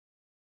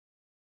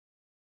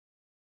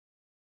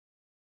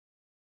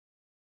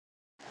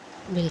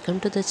Welcome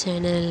to the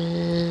channel.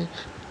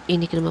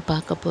 இன்றைக்கி நம்ம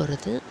பார்க்க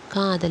போகிறது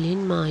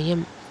காதலின்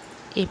மாயம்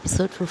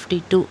எபிசோட்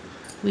 52.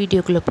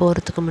 வீடியோக்குள்ளே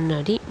போகிறதுக்கு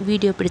முன்னாடி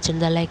வீடியோ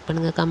பிடிச்சிருந்தால் லைக்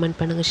பண்ணுங்கள், கமெண்ட்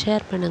பண்ணுங்கள்,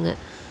 ஷேர் பண்ணுங்கள்.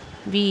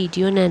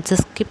 வீடியோ நேரத்தை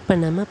ஸ்கிப்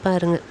பண்ணாமல்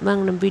பாருங்கள்.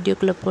 வாங்க நம்ம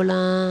வீடியோக்குள்ளே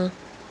போகலாம்.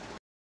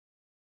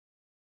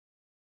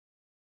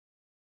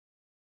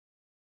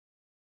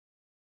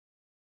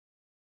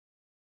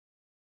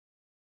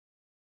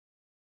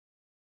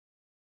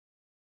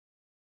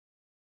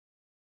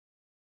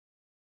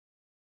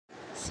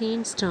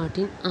 சீன்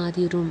ஸ்டார்டிங்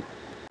ஆதி ரூம்.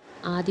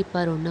 ஆதி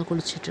பாரு ஒன்றா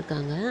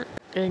குளிச்சிட்ருக்காங்க.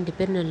 2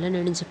 பேர் நல்லா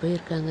நனைஞ்சு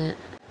போயிருக்காங்க.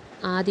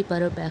 ஆதி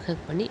பாரு பேக்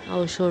ஹேக் பண்ணி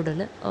அவர்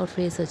ஷோல்டரில் அவர்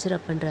ஃபேஸ் வச்சு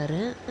ரப்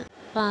பண்ணுறாரு.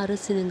 பாரு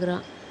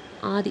சினுங்கிறான்.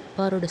 ஆதி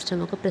பாரோட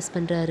ஸ்டமக்கை ப்ரெஸ்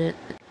பண்ணுறாரு.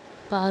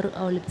 பாரு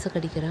அவள் லிப்ஸை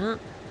கடிக்கிறான்.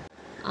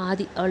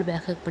 ஆதி அவள்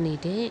பேக் ஹேக்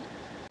பண்ணிகிட்டே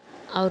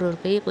அவர் ஒரு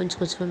கையை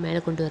கொஞ்சம் கொஞ்சமாக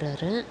மேலே கொண்டு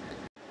வர்றாரு.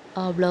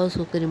 அவள் ப்ளவுஸ்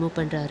ஹூக்கு ரிமூவ்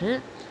பண்ணுறாரு.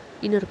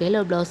 இன்னொரு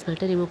கையில் அவள் ப்ளவுஸ்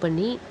மேட்டை ரிமூவ்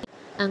பண்ணி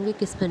அங்கே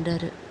கிஸ்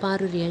பண்ணுறாரு.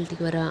 பாரு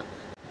ரியாலிட்டிக்கு வரா.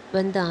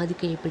 வந்து ஆதி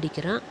கையை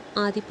பிடிக்கிறான்.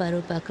 ஆதி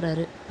பாருவை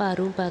பார்க்குறாரு.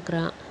 பாருவும்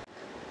பார்க்குறான்.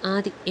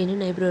 ஆதி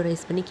என்னென்னு ஐப்ரோ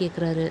ரைஸ் பண்ணி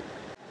கேட்குறாரு.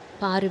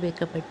 பாரு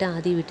வைக்கப்பட்டு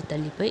ஆதி விட்டு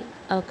தள்ளி போய்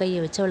அவள் கையை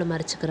வச்சு அவளை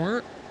மறைச்சிக்கிறான்.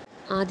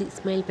 ஆதி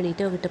ஸ்மைல்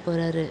பண்ணிவிட்டு அவகிட்ட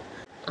போகிறாரு.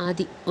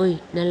 ஆதி ஓய்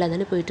நல்லா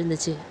தானே போயிட்டு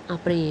இருந்துச்சு,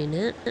 அப்புறம்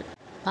ஏன்னு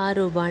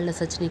பாரு பாலில்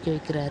சச்சு நிற்க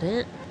வைக்கிறாரு.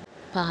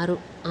 பாரு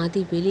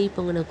ஆதி வெளியே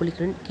போங்க, நான்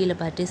குளிக்கணும்னு கீழே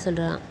பார்த்தே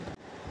சொல்கிறான்.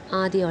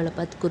 ஆதி அவளை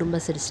பார்த்து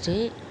குறும்ப சிரிச்சிட்டே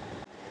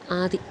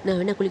ஆதி நான்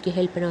வேணா குளிக்க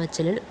ஹெல்ப் பண்ண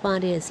வச்சலன்னு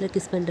பாரு ஐஸில்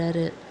கிஸ்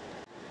பண்ணுறாரு.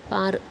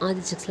 பாரு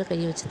ஆதி செக்ஸில்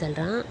கையை வச்சு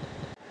தள்ளுறான்.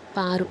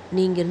 பாரு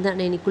நீங்கள் இருந்தால்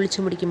நான் இன்னைக்கு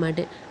குளிச்சு முடிக்க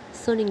மாட்டேன்,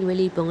 ஸோ நீங்கள்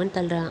வெளியே போங்கன்னு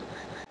தள்ளுறான்.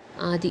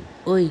 ஆதி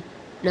ஓய்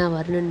நான்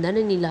வரணுன்னு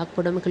தானே நீ லாக்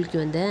போடாமல் குளிக்க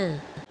வந்தேன்.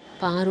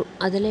 பாரு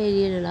அதெல்லாம்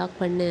இல்லையே, நான் லாக்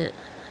பண்ணேன்.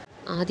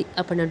 ஆதி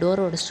அப்போ நான்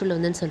டோரை உடச்சிட்டு உள்ள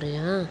வந்தேன்னு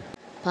சொல்கிறியா?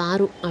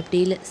 பாரு அப்படி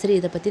இல்லை, சரி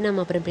இதை பற்றி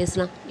நம்ம அப்புறம்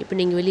பேசலாம், இப்போ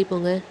நீங்கள் வெளியே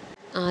போங்க.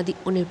 ஆதி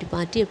உன்னை இப்படி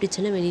பார்த்து எப்படி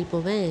சொல்ல வெளியே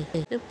போவேன்.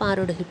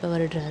 பாரோட ஹிப்பை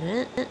வருடுறாரு.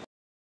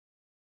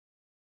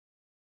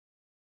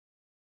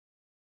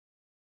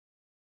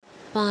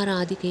 பாரு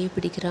ஆதி கையை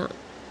பிடிக்கிறான்.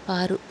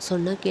 பாரு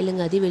சொன்னால்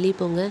கேளுங்க ஆதி, வெளியே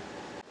போங்க,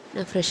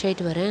 நான் ஃப்ரெஷ்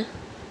ஆகிட்டு வரேன்.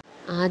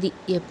 ஆதி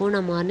எப்போ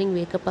நான் மார்னிங்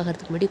வேக்கப்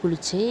ஆகிறதுக்கு முன்னாடி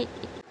குளித்தேன்,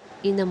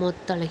 இந்த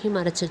மொத்த அழகையும்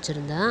மறைச்சி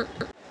வச்சுருந்தா,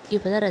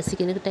 இப்போ தான்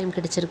ரசிக்கனுக்கு டைம்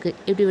கிடச்சிருக்கு,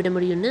 எப்படி விட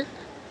முடியும்னு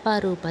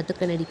பாருவை பார்த்து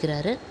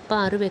கண்ணடிக்கிறாரு.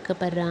 பாரு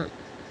வெக்கப்படுறான்.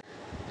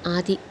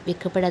 ஆதி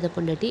வெக்கப்படாத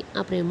பொண்டாட்டி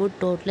அப்புறம்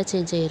மூட் டோட்டலாக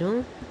சேஞ்ச் ஆயிரும்.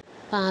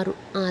 பாரு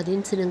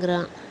ஆதின்னு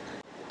சினுங்கிறான்.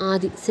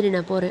 ஆதி சரி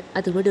நான் போகிறேன்,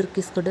 அதுக்கு முன்னாடி ஒரு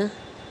கிஸ் கொடு.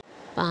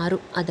 பாரு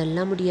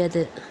அதெல்லாம்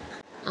முடியாது.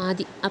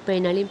 ஆதி அப்போ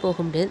என்னாலையும்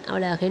போக முடியாது,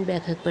 அவளை அகைன்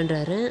பேக் ஹேக்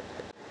பண்ணுறாரு.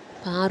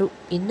 பாரு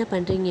என்ன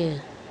பண்ணுறீங்க?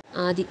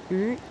 ஆதி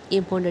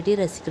என் பொண்டாட்டி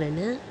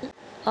ரசிக்கிறேன்னு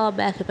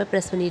பேக் ஹேப்பை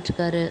ப்ரெஸ்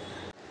பண்ணிகிட்ருக்காரு.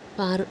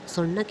 பாரு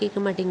சொன்னால்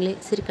கேட்க மாட்டீங்களே,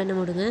 சரி கண்ணை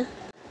மூடுங்க.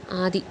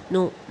 ஆதி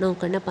நோ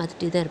நான் கண்ணை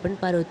பார்த்துட்டே தான்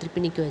இருப்பேன்னு பாரு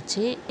திருப்பி நிற்க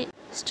வச்சு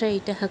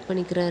ஸ்ட்ரைட்டாக ஹக்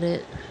பண்ணிக்கிறாரு.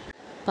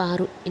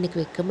 பாரு எனக்கு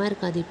வெக்கமாக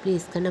இருக்கு ஆதி,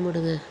 ப்ளீஸ் கண்ணை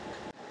மூடுங்க.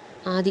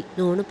 ஆதி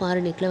நோன்னு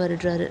பாரு நெக்கில்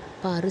வருடுறாரு.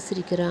 பாரு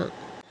சிரிக்கிறான்.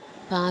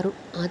 பாரு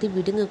ஆதி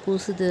விடுங்க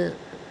கூசுது.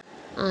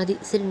 ஆதி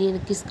சரி நீ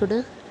எனக்கு கிஸ் கொடு.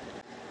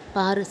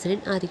 பாரு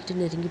சரின்னு ஆதிக்கிட்ட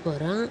நெருங்கி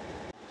போகிறான்.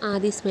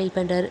 ஆதி ஸ்மைல்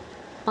பண்ணுறாரு.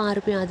 பாரு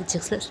போய் ஆதி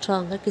செக்ஸில்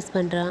ஸ்ட்ராங்காக கிஸ்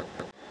பண்ணுறான்.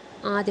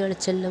 ஆதியோட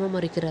செல்லமாக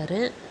முறைக்கிறாரு.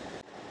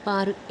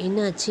 பாரு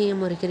என்ன ஆச்சு,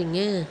 ஏன் முறைக்கிறீங்க?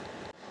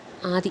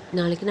 ஆதி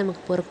நாளைக்கு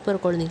நமக்கு பிறக்க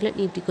போகிற குழந்தைங்கள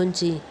நீ இப்படி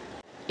கொஞ்சி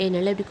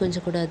என்னால் இப்படி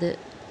கொஞ்சக்கூடாது.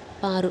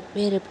 பாரு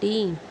வேறு எப்படி?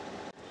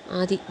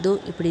 ஆதி தோ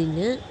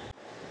இப்படின்னு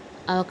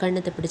அவள்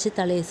கண்ணத்தை பிடிச்சி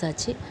தலையை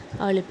சாய்ச்சி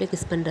அவளை இப்படியே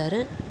கிஸ்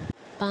பண்ணுறாரு.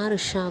 பாரு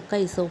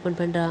ஷாக்காக ஐஸ்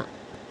ஓப்பன் பண்ணுறா.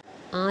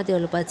 ஆதி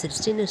அவளை பார்த்து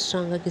சிரிச்சிட்டு இன்னும்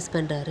ஸ்ட்ராங்காக கிஸ்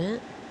பண்ணுறாரு.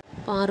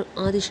 பாரு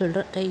ஆதி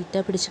ஷோல்டர்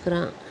டைட்டாக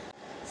பிடிச்சிக்கிறான்.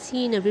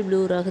 சீன் அப்படி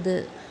ப்ளூர் ஆகுது.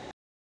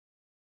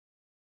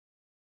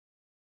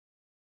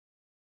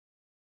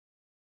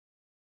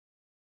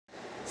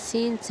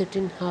 Scene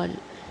சிட்டின் hall.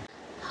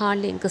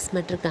 ஹாலில்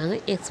என்கஸ்மெண்ட் இருக்காங்க.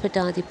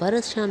 எக்ஸ்பெக்ட் ஆதி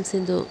பாரு, ஷாம்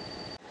சிந்து,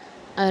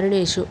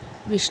 அருணேஷு,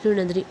 விஷ்ணு,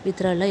 நந்தினி,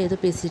 மித்ராலாம் ஏதோ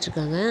பேசிகிட்டு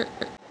இருக்காங்க.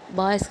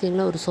 பாய்ஸ்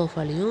கேங்கெலாம் ஒரு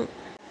சோஃபாலையும்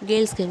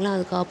கேர்ள்ஸ் கேங்கெலாம்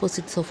அதுக்கு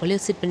ஆப்போசிட்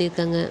சோஃபாலையும் சிட்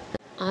பண்ணியிருக்காங்க.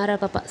 ஆரா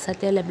பாப்பா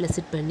சத்யா லேபில்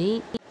சிட் பண்ணி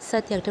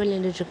சத்யாக்கிட்ட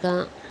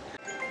விளையாண்டுட்ருக்கான்.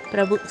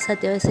 பிரபு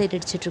சத்யாவை சைட்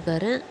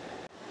அடிச்சிட்ருக்காரு.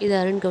 இதை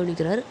அருண்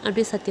கவனிக்கிறார்.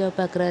 அப்படியே சத்யாவை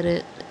பார்க்குறாரு.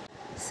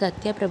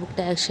 சத்யா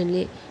பிரபுக்கிட்ட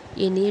ஆக்ஷன்லேயே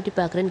என்னையே எப்படி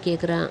பார்க்குறேன்னு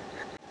கேட்குறான்.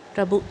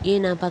 பிரபு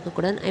ஏன் நான்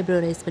பார்க்கக்கூடாதுன்னு ஐப்ரோ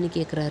ரைஸ் பண்ணி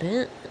கேட்குறாரு.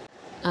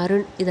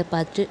 அருண் இதை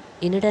பார்த்துட்டு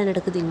என்னடா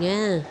நடக்குதுங்க?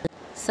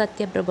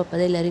 சத்யா பிரபு அப்போ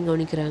தான் எல்லோரையும்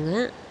கவனிக்கிறாங்க.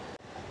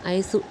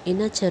 ஐசு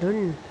என்னாச்சு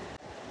அருண்?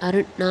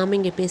 அருண் நாம்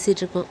இங்கே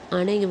பேசிகிட்டு இருக்கோம்,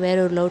 ஆனால் இங்கே வேற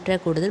ஒரு லவ்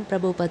ட்ராக் ஓடுதுன்னு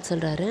பிரபுவை பார்த்து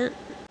சொல்கிறாரு.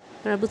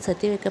 பிரபு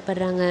சத்யா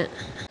வைக்கப்படுறாங்க.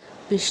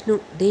 விஷ்ணு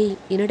டேய்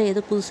என்னடா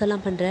ஏதோ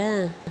புதுசெல்லாம் பண்ணுற?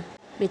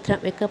 மித்ரா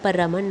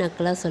வைக்கப்படுறாமான்னு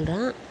நக்கலாக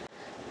சொல்கிறான்.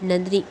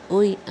 நந்தினி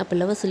ஓய் அப்போ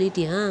லவ்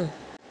சொல்லிட்டியா?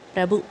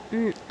 பிரபு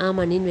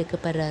ஆமாம் நீன்னு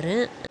வைக்கப்படுறாரு.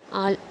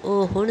 ஆள்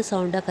ஓஹோன்னு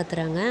சவுண்டாக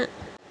கத்துறாங்க.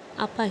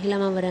 அப்பா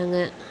அகிலாமா வராங்க.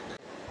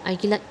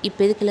 அகிலா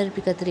இப்போ எதுக்கு எல்லோரும்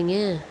இப்படி கத்துறீங்க?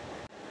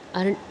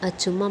 அருண்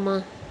அது சும்மாம்மா.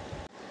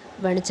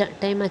 வனிச்சா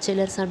டைம் ஆச்சு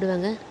எல்லோரும்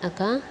சாப்பிடுவாங்க.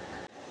 அக்கா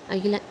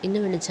அகிலா என்ன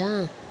வனிச்சா?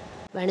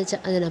 வனிச்சா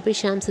அதை நான்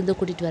போய் ஷாம் சிந்து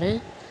கூட்டிகிட்டு வரேன்.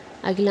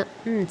 அகிலா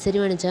சரி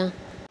வனிச்சா.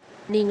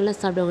 நீங்களாம்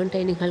சாப்பிடுவாங்கன்னு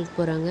டைனிங் ஹாலுக்கு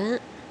போகிறாங்க.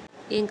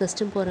 என்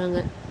கஷ்டம் போகிறாங்க.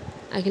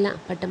 அகிலா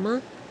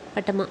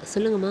பட்டம்மா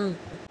சொல்லுங்கம்மா.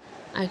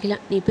 அகிலா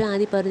நீ போய்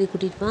ஆதி பார்வதி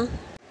கூட்டிகிட்டு வா.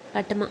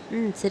 பட்டம்மா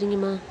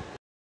சரிங்கம்மா.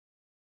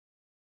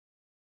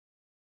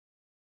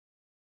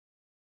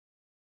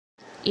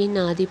 என்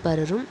ஆதி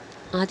பாரரும்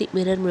ஆதி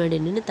மிரர் முன்னாடி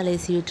நின்று தலையை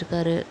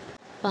சீவிட்டுருக்காரு.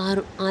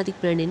 பாரு ஆதிக்கு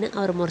முன்னாடி நின்று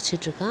அவரை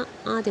முறைச்சிட்ருக்கா.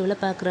 ஆதி அவளை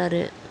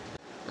பார்க்குறாரு.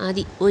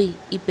 ஆதி ஓய்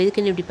இப்போ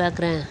எதுக்கு என்ன இப்படி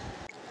பார்க்குறேன்?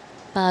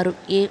 பாரு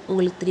ஏன்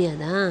உங்களுக்கு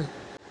தெரியாதா?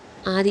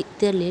 ஆதி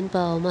தெரியலேன்னு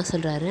பாவமாக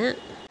சொல்கிறாரு.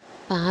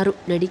 பாரு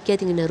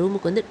நடிக்காதீங்க, நான்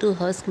ரூமுக்கு வந்து 2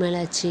 ஹவர்ஸ்க்கு மேலே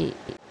ஆச்சு.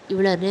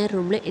 இவ்வளோ நேரம்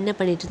ரூமில் என்ன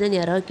பண்ணிட்டு இருந்தேன்னு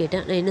யாராவது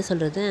கேட்டால் நான் என்ன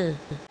சொல்கிறது?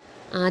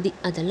 ஆதி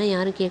அதெல்லாம்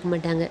யாரும் கேட்க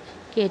மாட்டாங்க,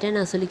 கேட்டால்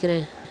நான்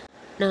சொல்லிக்கிறேன்.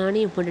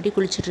 நானும் என் பொண்டாட்டி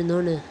குளிச்சுட்டு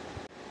இருந்தோன்னு.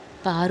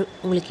 பாரு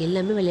உங்களுக்கு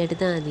எல்லாமே விளையாட்டு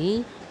தான் ஆதி.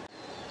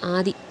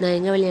 ஆதி நான்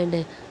எங்கே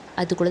விளையாண்டேன்?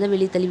 அது கூட தான்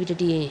வெளியே தள்ளி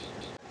விட்டுட்டியே.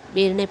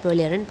 வேறுனா இப்போ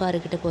விளையாடுறேன்னு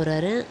பாருக்கிட்ட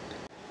போகிறாரு.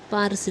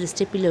 பாரு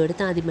சிரிச்சிட்டு பில்லோ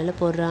எடுத்து ஆதி மேலே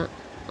போடுறான்.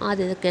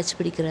 ஆதி அதை கேட்ச்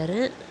பிடிக்கிறாரு.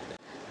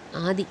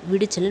 ஆதி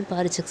விடுச்சலன்னு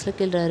பாரு செக்ஸில்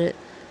கேள்றாரு.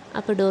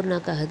 அப்போ டோர்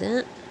நாக் ஆகுது.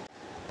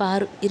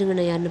 பாரு இருங்க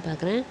நான் யாருன்னு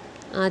பார்க்குறேன்.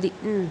 ஆதி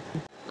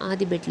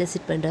ஆதி பெட்டில்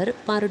சிட் பண்ணுறாரு.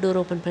 பாரு டோர்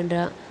ஓப்பன்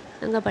பண்ணுறா.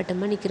 அங்கே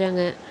பட்டம்மா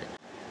நிற்கிறாங்க.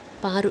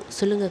 பாரு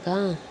சொல்லுங்கக்கா.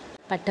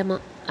 பட்டம்மா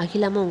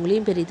அகிலாமா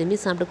உங்களையும் பெரிய தம்பி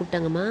சாப்பிட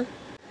கூப்பிட்டாங்கம்மா.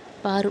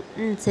 பாரு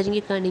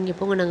சரிங்கக்கா நீங்கள்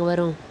போங்க நாங்கள்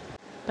வரோம்.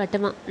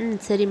 பட்டம்மா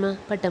சரிம்மா.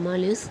 பட்டம்மா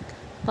லூஸ்.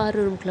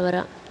 பாரு ரூம்குள்ளே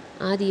வரா.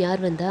 ஆதி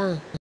யார் வந்தா?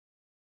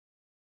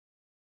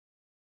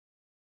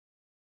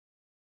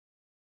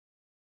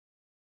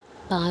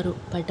 பாரு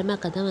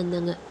பட்டம்மாக்கா தான்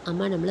வந்தாங்க.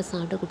 அம்மா நம்மளை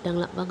சாப்பிட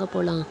கூப்பிட்டாங்களாம், வாங்க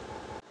போகலாம்.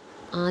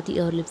 ஆதி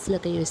அவர்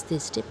லிப்ஸில் கை வச்சு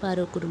தேய்ச்சிட்டு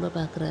பாரு குடும்பம்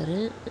பார்க்குறாரு.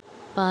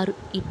 பாரு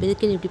இப்போ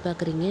எதுக்கு என்ன இப்படி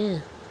பார்க்குறீங்க?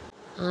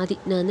 ஆதி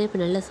நான் தான் இப்போ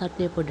நல்லா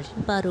சாப்பிட்டே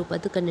போட்டுட்டு பாரு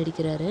பார்த்து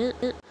கண்ணடிக்கிறாரு.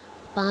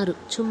 பாரு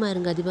சும்மா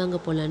இருங்க அது வாங்க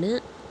போகலான்னு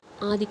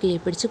ஆதி கையை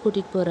பிடிச்சி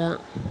கூட்டிகிட்டு போகிறான்.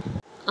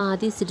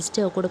 ஆதி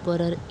சிரிச்சிட்டு அவ கூட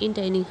போகிறாரு. இன்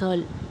டைனிங்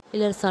ஹால்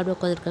எல்லோரும் சாப்பிட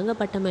உட்காந்துருக்காங்க.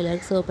 பட்டம்மா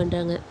எல்லாருக்கும் சர்வ்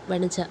பண்ணுறாங்க.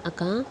 வனஜா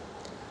அக்கா.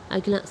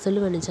 அகிலா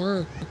சொல்லு வனஜா.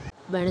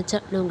 வனஜா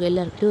நான் உங்கள்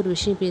எல்லாருக்கிட்டையும் ஒரு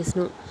விஷயம்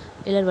பேசணும்.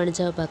 எல்லோரும்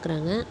வனஜாவை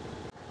பார்க்குறாங்க.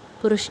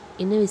 புருஷ்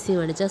என்ன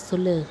விஷயம் வனஜா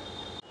சொல்லு.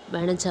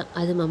 வனஜா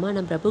அது மாமா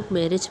நான் பிரபுக்கு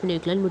மேரேஜ் பண்ணி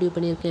வைக்கலான்னு முடிவு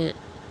பண்ணியிருக்கேன்.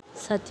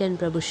 சத்யான்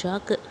பிரபு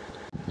ஷாக்கு.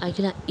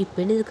 அகிலா இப்போ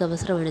என்ன இதுக்கு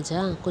அவசரம் வனஜா,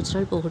 கொஞ்ச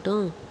நாள்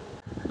போகட்டும்.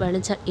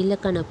 வனஜா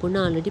இல்லைக்கா நான் பொண்ணு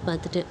ஆல்ரெடி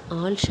பார்த்துட்டு.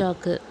 All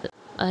shock.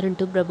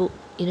 அருண்ட்டு பிரபு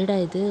என்னடா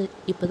இது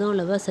இப்போ தான்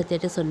உள்ளவா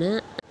சத்யாட்ட சொன்னேன்,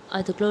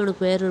 அதுக்குள்ளே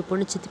உனக்கு வேற ஒரு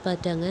பொண்ணு சித்தி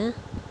பார்த்தாங்க.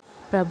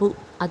 பிரபு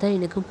அதான்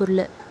எனக்கும்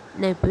புரியல,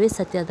 நான் இப்போவே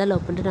சத்யா தான்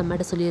லவ் பண்ணிட்டு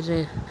அம்மாட்ட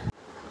சொல்லிடுறேன்.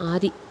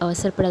 ஆதி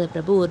அவசரப்படாத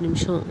பிரபு ஒரு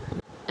நிமிஷம்.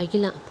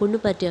 அகிலா பொண்ணு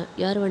பார்த்தியா?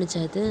 யார்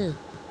வனஜா அது?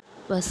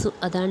 வசு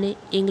அதானே,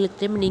 எங்களுக்கு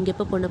டைம் நீங்கள்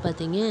எப்போ பொண்ணை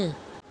பார்த்தீங்க?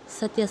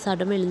 சத்யா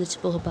சாப்பிடாம எழுந்திரிச்சு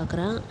போக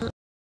பார்க்குறான்.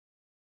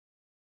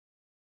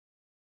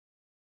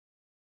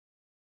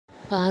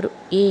 பாரு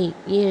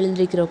ஏன்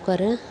எழுந்திருக்கிற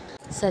உட்காரு.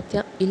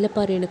 சத்யா இல்லை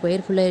பாரு எனக்கு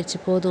வயிறு ஃபுல்லாகிடுச்சு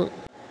போதும்.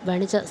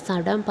 வனஜா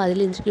சாப்பிடாம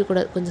பாதியில்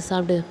எழுந்திரிக்கக்கூடாது, கொஞ்சம்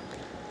சாப்பிடு.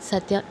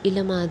 சத்யா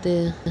இல்லைம்மா அது.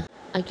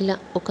 அகிலா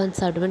உட்காந்து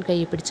சாப்பிடுவேன்னு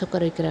கையை பிடிச்சி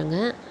உட்கார வைக்கிறாங்க.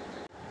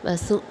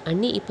 வசு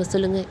அண்ணி இப்போ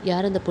சொல்லுங்கள்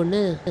யார் அந்த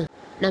பொண்ணு?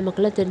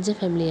 நமக்குள்ளே தெரிஞ்ச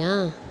ஃபேமிலியா?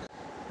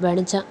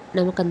 வனஜா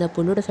நமக்கு அந்த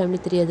பொண்ணோட ஃபேமிலி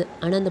தெரியாது,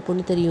 ஆனால் அந்த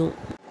பொண்ணு தெரியும்.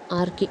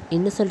 ஆர்கே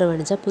என்ன சொல்கிற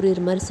வனஜா,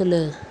 புரியுற மாதிரி சொல்லு.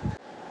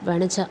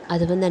 வனஜா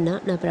அது வந்தேன்னா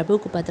நான்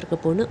பிரபுவுக்கு பார்த்துருக்க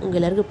பொண்ணு, உங்கள்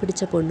எல்லாருக்கும்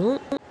பிடிச்ச பொண்ணும்,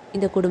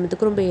 இந்த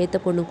குடும்பத்துக்கு ரொம்ப ஏற்ற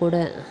பொண்ணு கூட.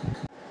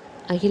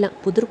 அகிலா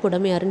புதிர்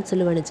கூடாம யாருன்னு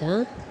சொல்லு வனஜா.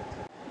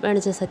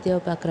 வனஜா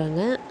சத்யாவை பார்க்குறாங்க.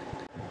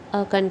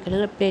 அவள்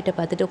கண்கணங்க பிளேட்டை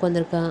பார்த்துட்டு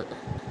உட்காந்துருக்கா.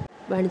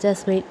 வனஜா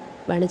ஸ்மைல்.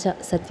 வனஜா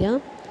சத்யா.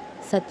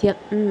 சத்யா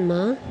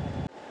ம்மா.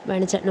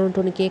 வனஜா நான்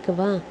ஒன்று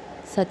கேட்கவா?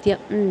 சத்யா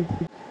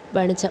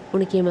வனஜா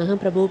உனக்கு என் மகன்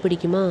பிரபுவை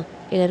பிடிக்குமா?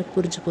 எல்லாருக்கும்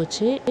புரிஞ்சு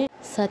போச்சு.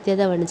 சத்யா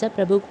தான் வனஜா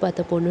பிரபுவுக்கு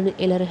பார்த்த பொண்ணுன்னு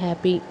எல்லோரும்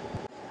ஹாப்பி.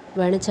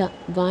 வனஜா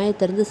வாயை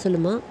திறந்து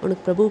சொல்லுமா,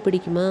 உனக்கு பிரபுவை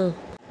பிடிக்குமா?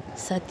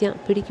 சத்யா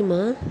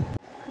பிடிக்குமா?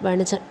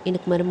 வனஜா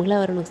எனக்கு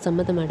மருமகளாக வர உனக்கு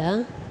சம்மதமாடா?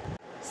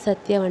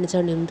 சத்யா வனஜா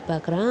நிமிந்து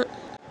பார்க்குறான்.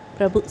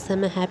 பிரபு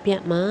செம்ம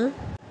ஹாப்பியாம்மா.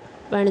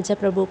 வனஜா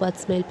பிரபுவை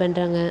பார்த்து ஸ்மைல்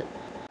பண்ணுறாங்க.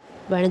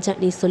 வனஜா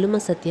நீ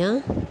சொல்லுமா சத்யா.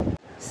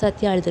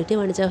 சத்யா அழுதுகிட்டே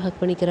வனஜாவை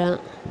ஹக் பண்ணிக்கிறான்.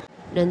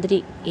 நந்தினி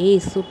ஏய்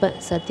சூப்பர்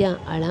சத்யா,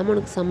 அழாம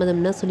உனக்கு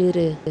சம்மதம்னா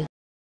சொல்லிடு.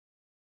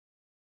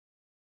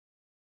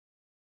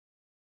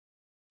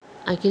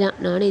 அகிலா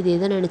நானும் இதே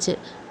தான்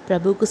நினச்சேன்,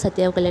 பிரபுவுக்கு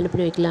சத்யாவை கல்யாணம்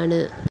பண்ணி வைக்கலான்னு.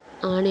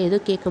 ஆனால் ஏதோ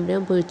கேட்க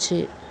முடியாமல் போயிடுச்சு.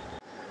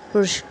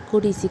 புருஷ்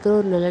கூடி சீக்கிரம்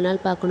ஒரு நல்ல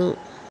நாள் பார்க்கணும்.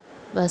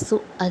 வசு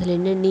அதில்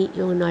என்ன நீ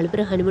இவங்க 4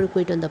 பேர் ஹனிமூனுக்கு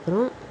போயிட்டு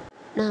வந்தப்புறம்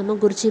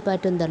நாம் குறிச்சி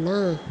பார்த்து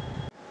வந்துடலாம்.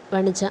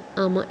 வனஜா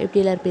ஆமாம்.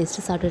 எப்படி எல்லோரும்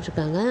பேசிட்டு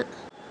சாப்பிட்டுட்ருக்காங்க.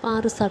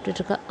 பாரு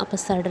சாப்பிட்டுட்ருக்கா. அப்போ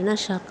சடனாக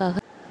ஷாக்காக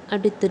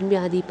அப்படி திரும்பி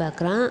ஆதி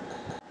பார்க்குறான்.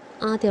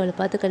 ஆதி அவளை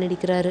பார்த்து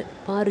கண்ணடிக்கிறாரு.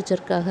 பாரு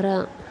ஜர்க்காகிறா.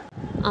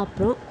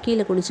 அப்புறம்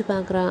கீழே குனிச்சு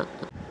பார்க்குறான்.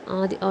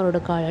 ஆதி அவரோட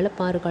காலால்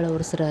பாரு காலை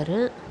உரசுறாரு.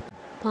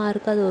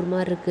 பாருக்கு அது ஒரு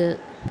மாதிரி இருக்குது.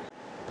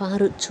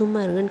 பாரு சும்மா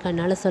இருங்கன்னு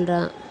கண்ணால்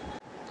சொல்கிறான்.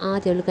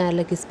 ஆதி அவளுக்கு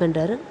ஏரில் கிஸ்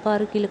பண்ணுறாரு.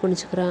 பாரு கீழே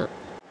குனிச்சுக்கிறான்.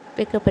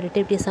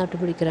 வெக்கப்பட்டுட்டு இப்படியே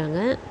சாப்பிட்டு பிடிக்கிறாங்க.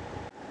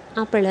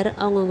 அப்போ எல்லோரும்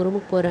அவங்கவுங்க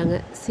ரூமுக்கு போகிறாங்க.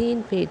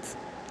 Scene fats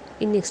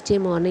in next day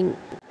morning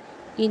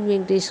in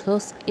Venkatesh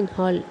house in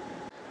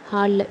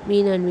ஹாலில்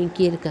மீனா அண்ட்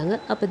விங்கி இருக்காங்க.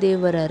 அப்போ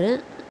தேவ் வராரு.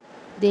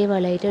 தேவா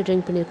லைட்டாக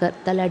ட்ரிங்க் பண்ணியிருக்கார்.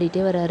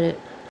 தள்ளாடிட்டே வராரு.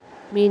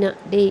 மீனா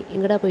டேய்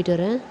எங்கடா போயிட்டு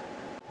வர?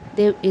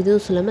 தேவ்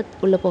எதுவும் சொல்லாமல்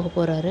உள்ளே போக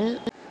போகிறாரு.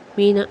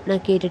 மீனா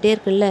நான் கேட்டுகிட்டே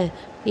இருக்கேன்ல,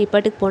 நீ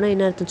பாட்டுக்கு போனால்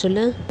என்ன அர்த்தம்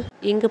சொல்லு?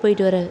 எங்கே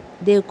போயிட்டு வர?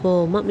 தேவ்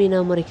கோவமாக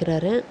மீனா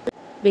முறைக்கிறாரு.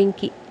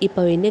 வெங்கி,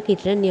 இப்போ என்ன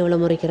கேட்டல நீ எவ்வளோ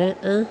முறைக்கிற?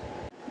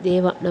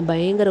 தேவா, நான்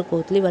பயங்கர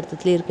கோவத்துலேயும்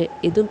வருத்தத்துலேயும் இருக்கேன்,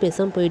 எதுவும்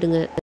பேசாமல் போயிடுங்க.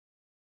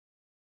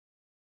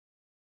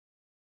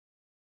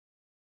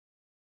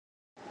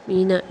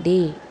 மீனா, டே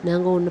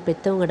நாங்கள் ஒன்று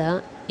பெற்றவங்கடா,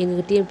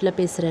 எங்ககிட்டயே இப்படிலாம்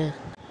பேசுகிறேன்.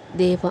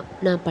 தேவா,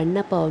 நான்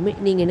பண்ண பாவமே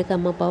நீங்கள் எனக்கு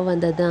அம்மா அப்பாவை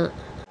வந்தது தான்.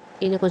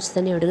 என்னை கொஞ்சம்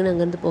தண்ணி விடுங்க, நான்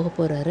அங்கேருந்து போக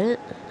போகிறாரு.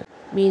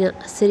 மீனா,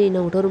 சரி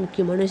நான் உங்கள்கிட்ட ஒரு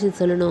முக்கியமான விஷயம்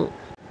சொல்லணும்.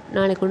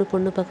 நாளைக்கு ஒன்று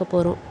பொண்ணு பார்க்க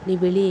போகிறோம், நீ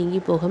வெளியே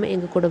எங்கேயும் போகாமல்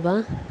எங்கள் கூட வா.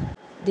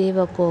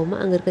 தேவா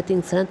கோவமாக அங்கே இருக்க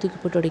திங்ஸ் எல்லாம் தூக்கி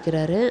போட்டு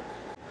உடைக்கிறாரு.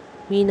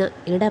 மீனா,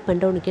 என்னடா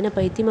பண்ணுற, உனக்கு என்ன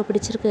பைத்தியமாக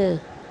பிடிச்சிருக்கு?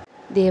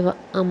 தேவா,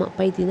 ஆமாம்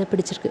பைத்தியம் தான்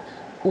பிடிச்சிருக்கு,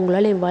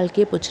 உங்களால் என்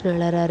வாழ்க்கையே போச்சுன்னு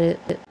அழறாரு.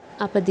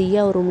 அப்போ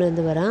தியா ஒரு ரூமில்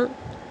இருந்து வரான்.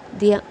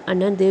 தியா,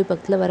 அண்ணான்னு தேவி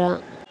பக்கத்தில் வரா.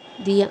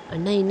 தியா,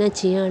 அண்ணா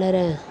என்னாச்சு, ஏன் அழற?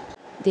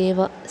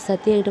 தேவா,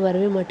 சத்யா என்கிட்ட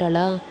வரவே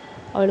மாட்டாளா,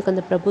 அவளுக்கு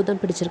அந்த பிரபு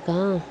தான்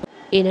பிடிச்சிருக்கான்,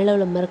 என்னால்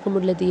அவளை மறக்க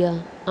முடியல தியா.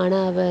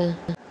 ஆனால் அவள்.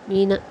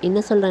 மீனா,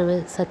 என்ன சொல்கிறான்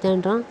அவன்,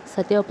 சத்யான்றான்,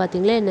 சத்யாவை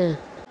பார்த்தீங்களா என்ன?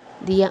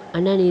 தியா,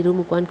 அண்ணா நீ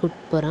ரூமுக்கு வான்னு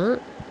கூப்பிட்டு போகிறான்.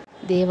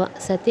 தேவா,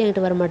 சத்யா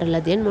என்கிட்ட வர மாட்டாளா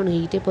தேன்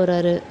மனுகிட்டே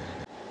போகிறாரு.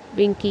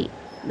 வெங்கி,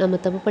 நம்ம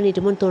தப்பு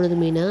பண்ணிட்டோமோன்னு தோணுது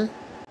மீனா.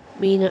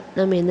 மீனா,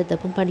 நம்ம எந்த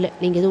தப்பும் பண்ணல,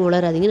 நீங்கள் எதுவும்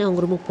உளராதீங்கன்னு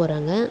அவங்க ரூமுக்கு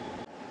போகிறாங்க.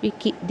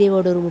 விக்கி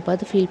தேவோட ரூமை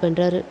பார்த்து ஃபீல்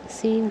பண்ணுறாரு.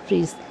 Scene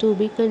freeze, to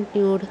be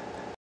continued.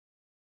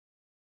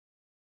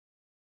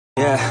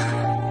 Yeah,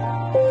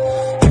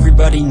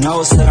 everybody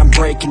knows that I'm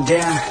breaking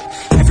down.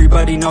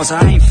 Everybody knows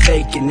I ain't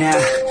faking now.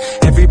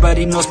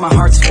 Everybody knows my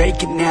heart's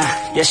faking now.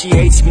 Yeah, she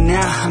hates me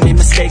now, I made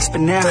mistakes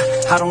but now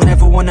I don't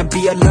ever wanna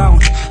be alone.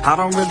 I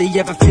don't really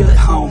ever feel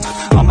at home.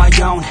 On my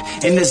own,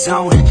 in the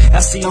zone,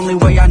 that's the only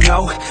way I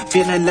know.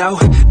 Feeling low,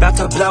 about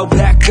to blow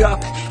back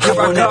up. I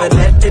won't ever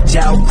let the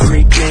doubt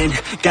creep in.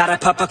 Gotta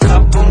pop a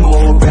couple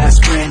more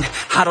aspirin.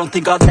 I don't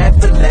think I'll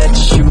ever let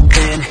you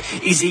in.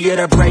 Easier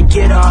to break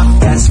it off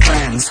best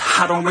friends.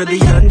 I don't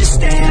really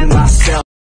understand myself.